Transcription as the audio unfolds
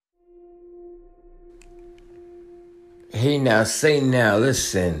Hey now, say now,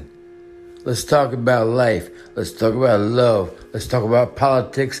 listen. Let's talk about life. Let's talk about love. Let's talk about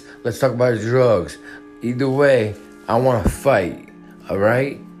politics. Let's talk about drugs. Either way, I want to fight,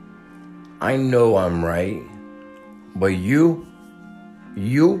 alright? I know I'm right. But you,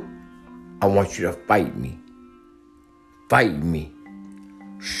 I want you to fight me. Fight me.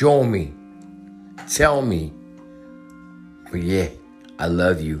 Show me. Tell me. But yeah, I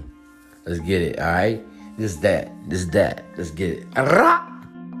love you. Let's get it, alright? This, that. Let's get it.